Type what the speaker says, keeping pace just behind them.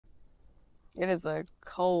It is a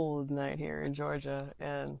cold night here in Georgia,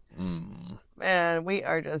 and man, we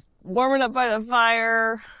are just warming up by the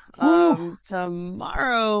fire.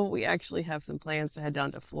 Tomorrow we actually have some plans to head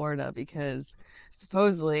down to Florida because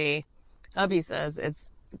supposedly hubby says it's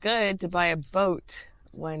good to buy a boat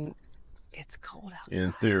when it's cold outside.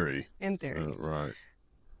 In theory. In theory. Right.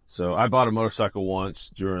 So I bought a motorcycle once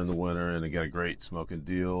during the winter, and I got a great smoking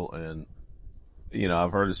deal. And, you know,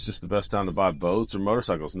 I've heard it's just the best time to buy boats or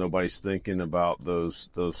motorcycles. Nobody's thinking about those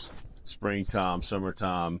springtime,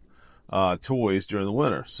 summertime toys during the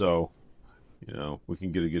winter. So, you know, we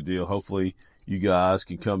can get a good deal. Hopefully you guys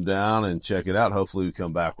can come down and check it out. Hopefully we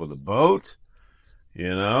come back with a boat,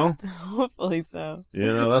 you know. Hopefully so.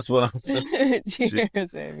 You know, that's what I'm saying.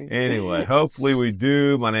 Cheers, baby. Anyway, hopefully we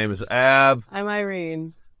do. My name is Ab. I'm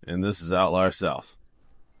Irene. And this is Outlier South.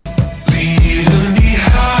 Leading me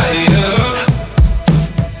higher.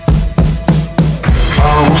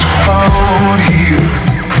 I was found here.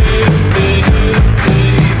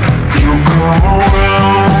 You come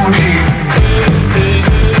around here.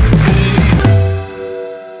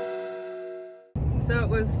 So it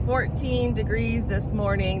was 14 degrees this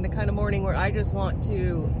morning, the kind of morning where I just want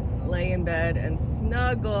to lay in bed and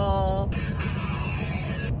snuggle.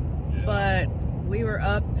 But we were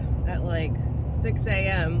up at like 6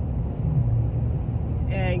 a.m.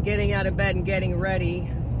 and getting out of bed and getting ready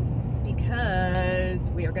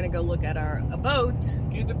because we are going to go look at a boat.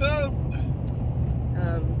 Get the boat.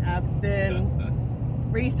 Ab's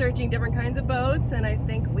been researching different kinds of boats, and I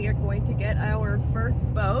think we are going to get our first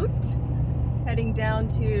boat heading down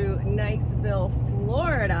to Niceville,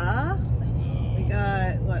 Florida. We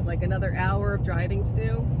got, what, like another hour of driving to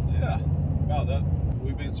do? Yeah, about that.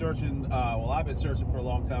 We've been searching, well, I've been searching for a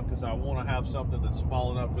long time because I want to have something that's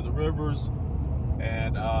small enough for the rivers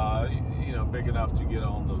and, you know, big enough to get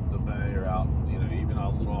on the bay or out, you know, even a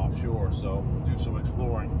little offshore. So do some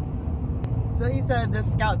exploring. So he said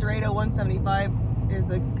this Scout Dorado 175 is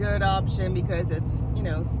a good option because it's, you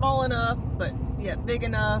know, small enough, but yet big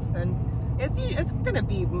enough. And it's going to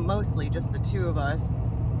be mostly just the two of us,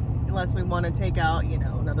 unless we want to take out, you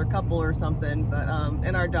know, another couple or something, but,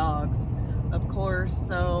 and our dogs, of course.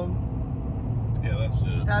 So yeah,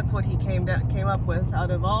 that's what he came up with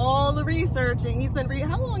out of all the researching. He's been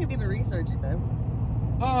how long have you been researching, babe?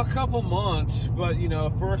 A couple months, but you know,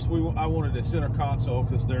 first I wanted a center console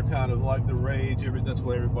because they're kind of like the rage. That's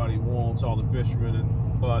what everybody wants, all the fishermen.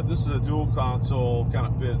 But this is a dual console, kind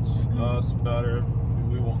of fits us better.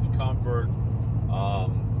 We want the comfort.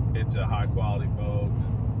 It's a high quality boat,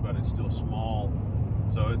 but it's still small.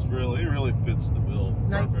 So it really fits the bill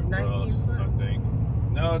perfect for us, I think.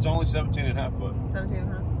 No, it's only 17 and a half foot. 17 and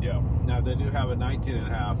a half? Yeah. Now they do have a 19 and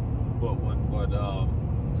a half foot one, but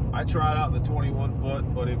I tried out the 21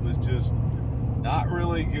 foot, but it was just not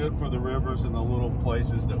really good for the rivers and the little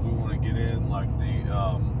places that we want to get in, like the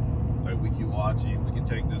like Weeki Wachee. We can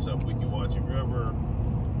take this up Weeki Wachee River.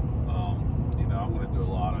 You know, I'm going to do a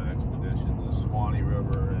lot of expeditions, the Swanee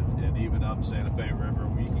River and even up Santa Fe River,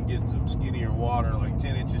 where you can get some skinnier water, like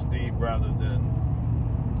 10 inches deep, rather than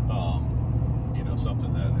you know,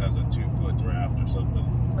 something that has a 2-foot draft or something.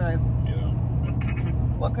 Right. You know.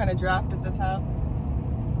 What kind of draft does this have?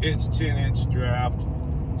 It's 10-inch draft,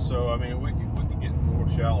 so I mean we can get in more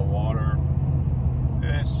shallow water,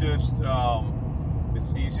 and it's just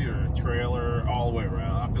it's easier to trailer all the way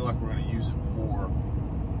around. I feel like we're going to use it more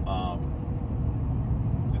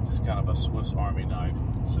since it's kind of a Swiss Army knife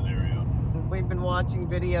scenario. We've been watching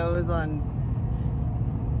videos on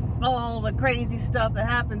all the crazy stuff that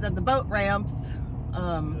happens at the boat ramps,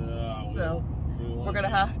 so we're going to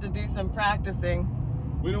have to do some practicing.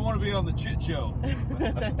 We don't want to be on the chit show.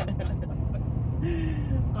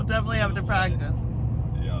 I'll definitely have to practice.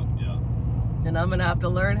 Yeah. And I'm going to have to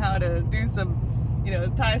learn how to do some, you know,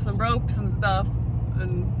 tie some ropes and stuff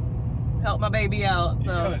and help my baby out. You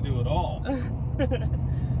so gotta do it all.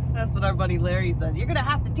 That's what our buddy Larry said. You're going to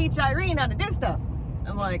have to teach Irene how to do stuff.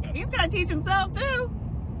 I'm like, he's got to teach himself too.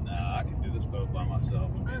 Nah, I can do this boat by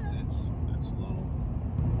myself. It's little.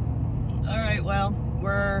 All right, well,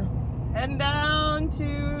 we're heading down to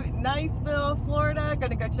Niceville, Florida.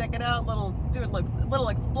 Gonna go check it out. Do a little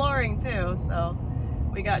exploring too. So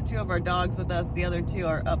we got two of our dogs with us. The other two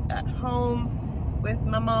are up at home with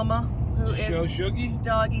my mama, who Show is Shuggy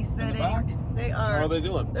doggy in the sitting. back? They are. How are they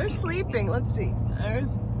doing? They're sleeping. Let's see.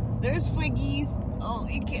 There's Figgies. Oh,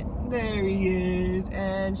 he can't. There he is.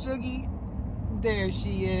 And Shuggy. There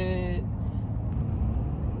she is.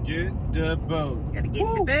 Get the boat. Gotta get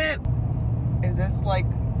the boat. Is this like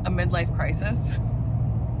a midlife crisis?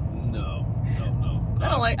 No.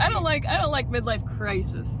 I don't like midlife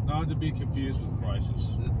crisis. Not to be confused with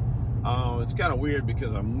crisis. It's kind of weird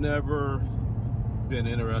because I've never been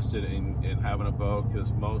interested in having a boat,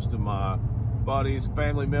 because most of my buddies,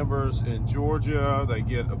 family members in Georgia, they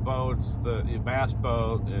get a boat, a bass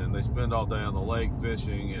boat, and they spend all day on the lake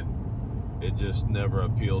fishing, and it just never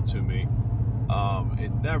appealed to me.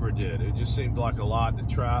 It never did. It just seemed like a lot to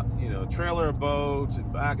trailer a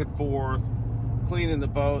boat back and forth, cleaning the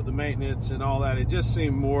boat, the maintenance and all that. It just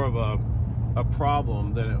seemed more of a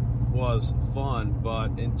problem than it was fun.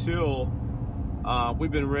 But until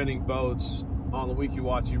we've been renting boats on the Weeki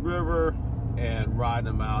Wachee River and riding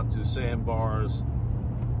them out to sandbars,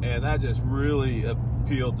 and that just really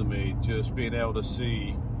appealed to me, just being able to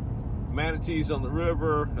see manatees on the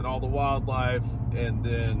river and all the wildlife, and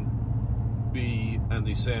then be in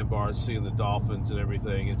these sandbars seeing the dolphins and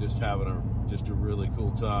everything, and just having a really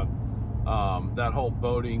cool time. That whole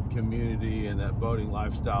boating community and that boating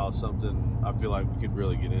lifestyle is something I feel like we could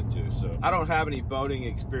really get into. So I don't have any boating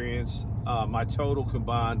experience. My total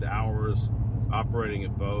combined hours operating a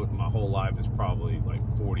boat in my whole life is probably like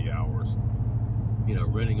 40 hours.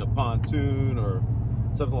 Renting a pontoon or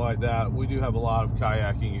something like that. We do have a lot of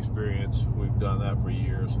kayaking experience. We've done that for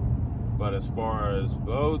years. But as far as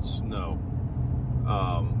boats, no.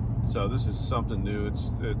 So this is something new.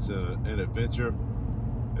 It's an adventure.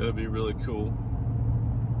 It'll be really cool.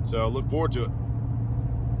 So look forward to it.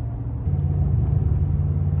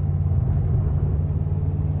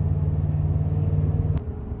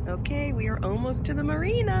 Okay, we are almost to the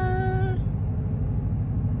marina.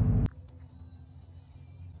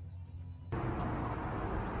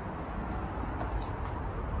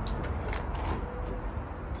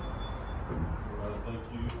 Thank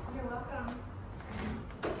you. You're welcome.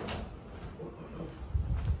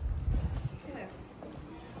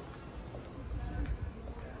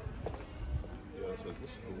 Yeah, so this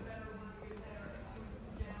is cool.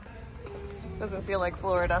 Doesn't feel like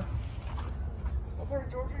Florida. What part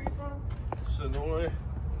of Georgia are you from? Sonoy.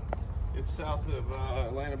 It's south of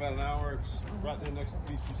Atlanta, about an hour. It's right there next to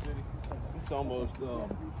Peachtree City. It's almost a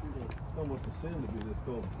sin to be this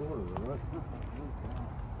cold in Florida, though, right?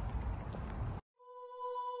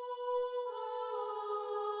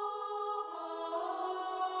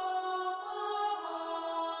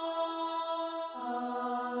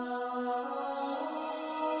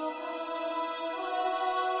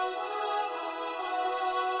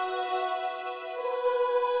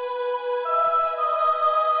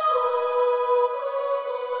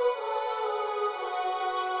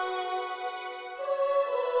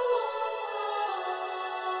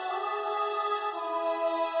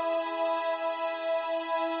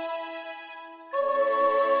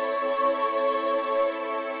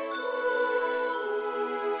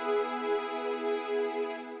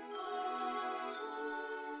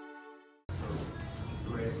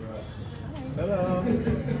 Hello.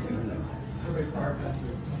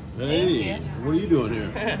 Hey, what are you doing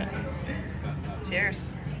here?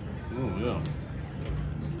 Cheers. Oh, yeah.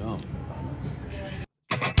 Yum.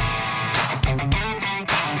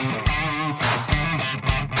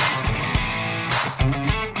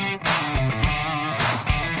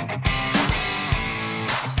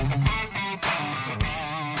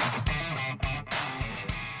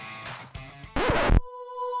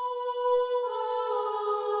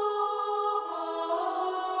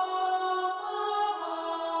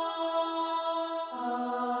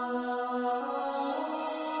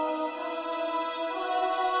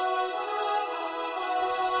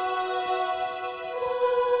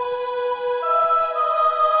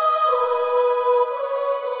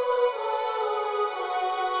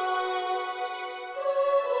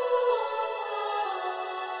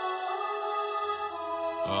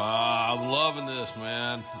 I'm loving this,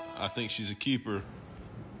 man. I think she's a keeper.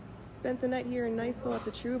 Spent the night here in Niceville at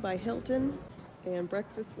the True by Hilton, and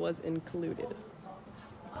breakfast was included.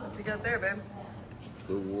 What you got there, babe?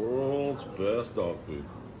 The world's best dog food.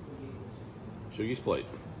 Shuggy's plate.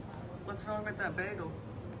 What's wrong with that bagel?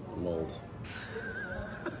 Mold.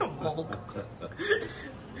 Mold.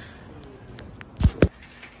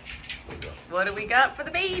 What do we got for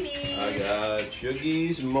the baby? I got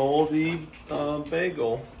Shuggy's moldy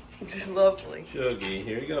bagel. Lovely. Shuggy,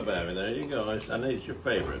 here you go, baby. There you go. I know it's your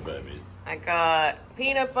favorite, baby. I got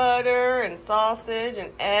peanut butter and sausage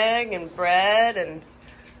and egg and bread and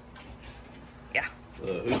yeah.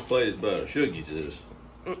 Whose plate is better? Shuggy's is.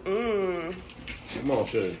 Come on,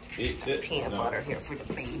 Shuggy. Eat, sit. Peanut butter here for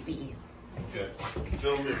the baby. Okay.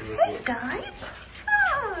 Film me real Hey quick. guys.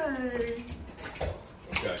 Hi.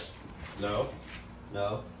 Okay. No.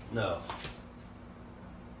 No. No.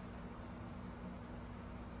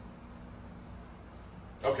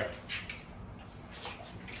 Okay.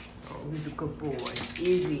 Oh, he's a good boy.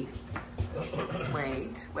 Easy.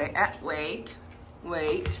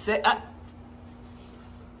 Wait. Sit.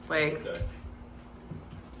 Wait. Okay.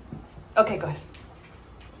 Okay, go ahead.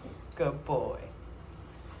 Good boy.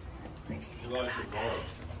 What'd you He think likes about the that? bars.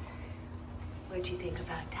 What'd you think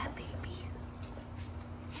about that, baby?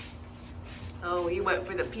 Oh, he went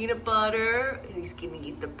for the peanut butter. And he's gonna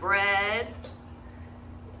eat the bread.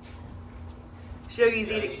 Shuggy's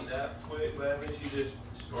Can't eating. eat that quick, baby. She just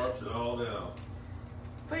scarfs it all down.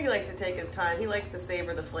 But he likes to take his time. He likes to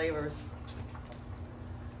savor the flavors.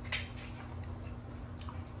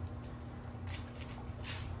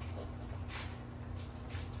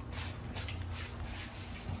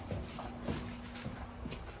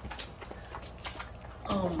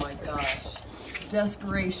 Oh my gosh.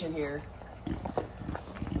 Desperation here.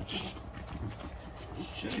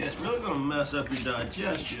 It's really gonna mess up your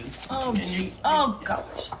digestion. Oh, And gee. Oh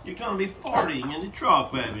gosh. You're gonna be farting in the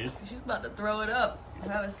truck, baby. She's about to throw it up.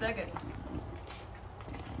 Have a second.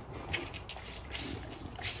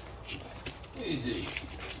 Easy.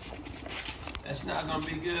 That's not gonna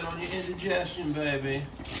be good on your indigestion, baby.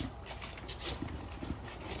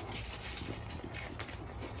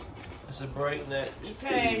 That's a breakneck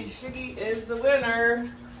Okay, speed. Shuggy is the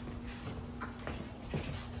winner.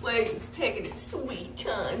 Flake's taking its sweet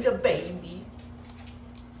time, the baby.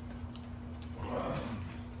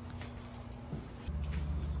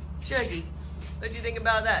 Shuggy, what'd you think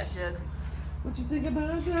about that, Shug? What you think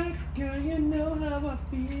about that, girl? You know how I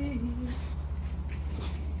feel.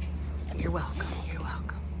 You're welcome, you're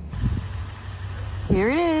welcome. Here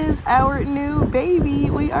it is, our new baby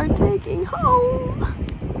we are taking home.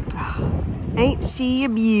 Ain't she a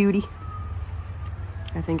beauty?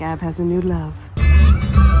 I think Ab has a new love.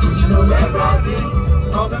 Did you know we're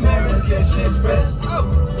riding on the Marrakesh Express?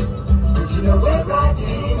 Did you know we're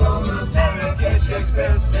riding on the Marrakesh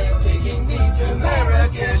Express? They're taking me to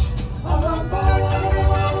Marrakesh on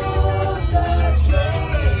board that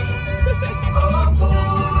train. On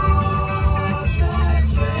board that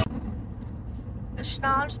train. The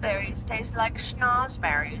schnozberries taste like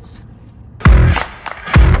schnozberries.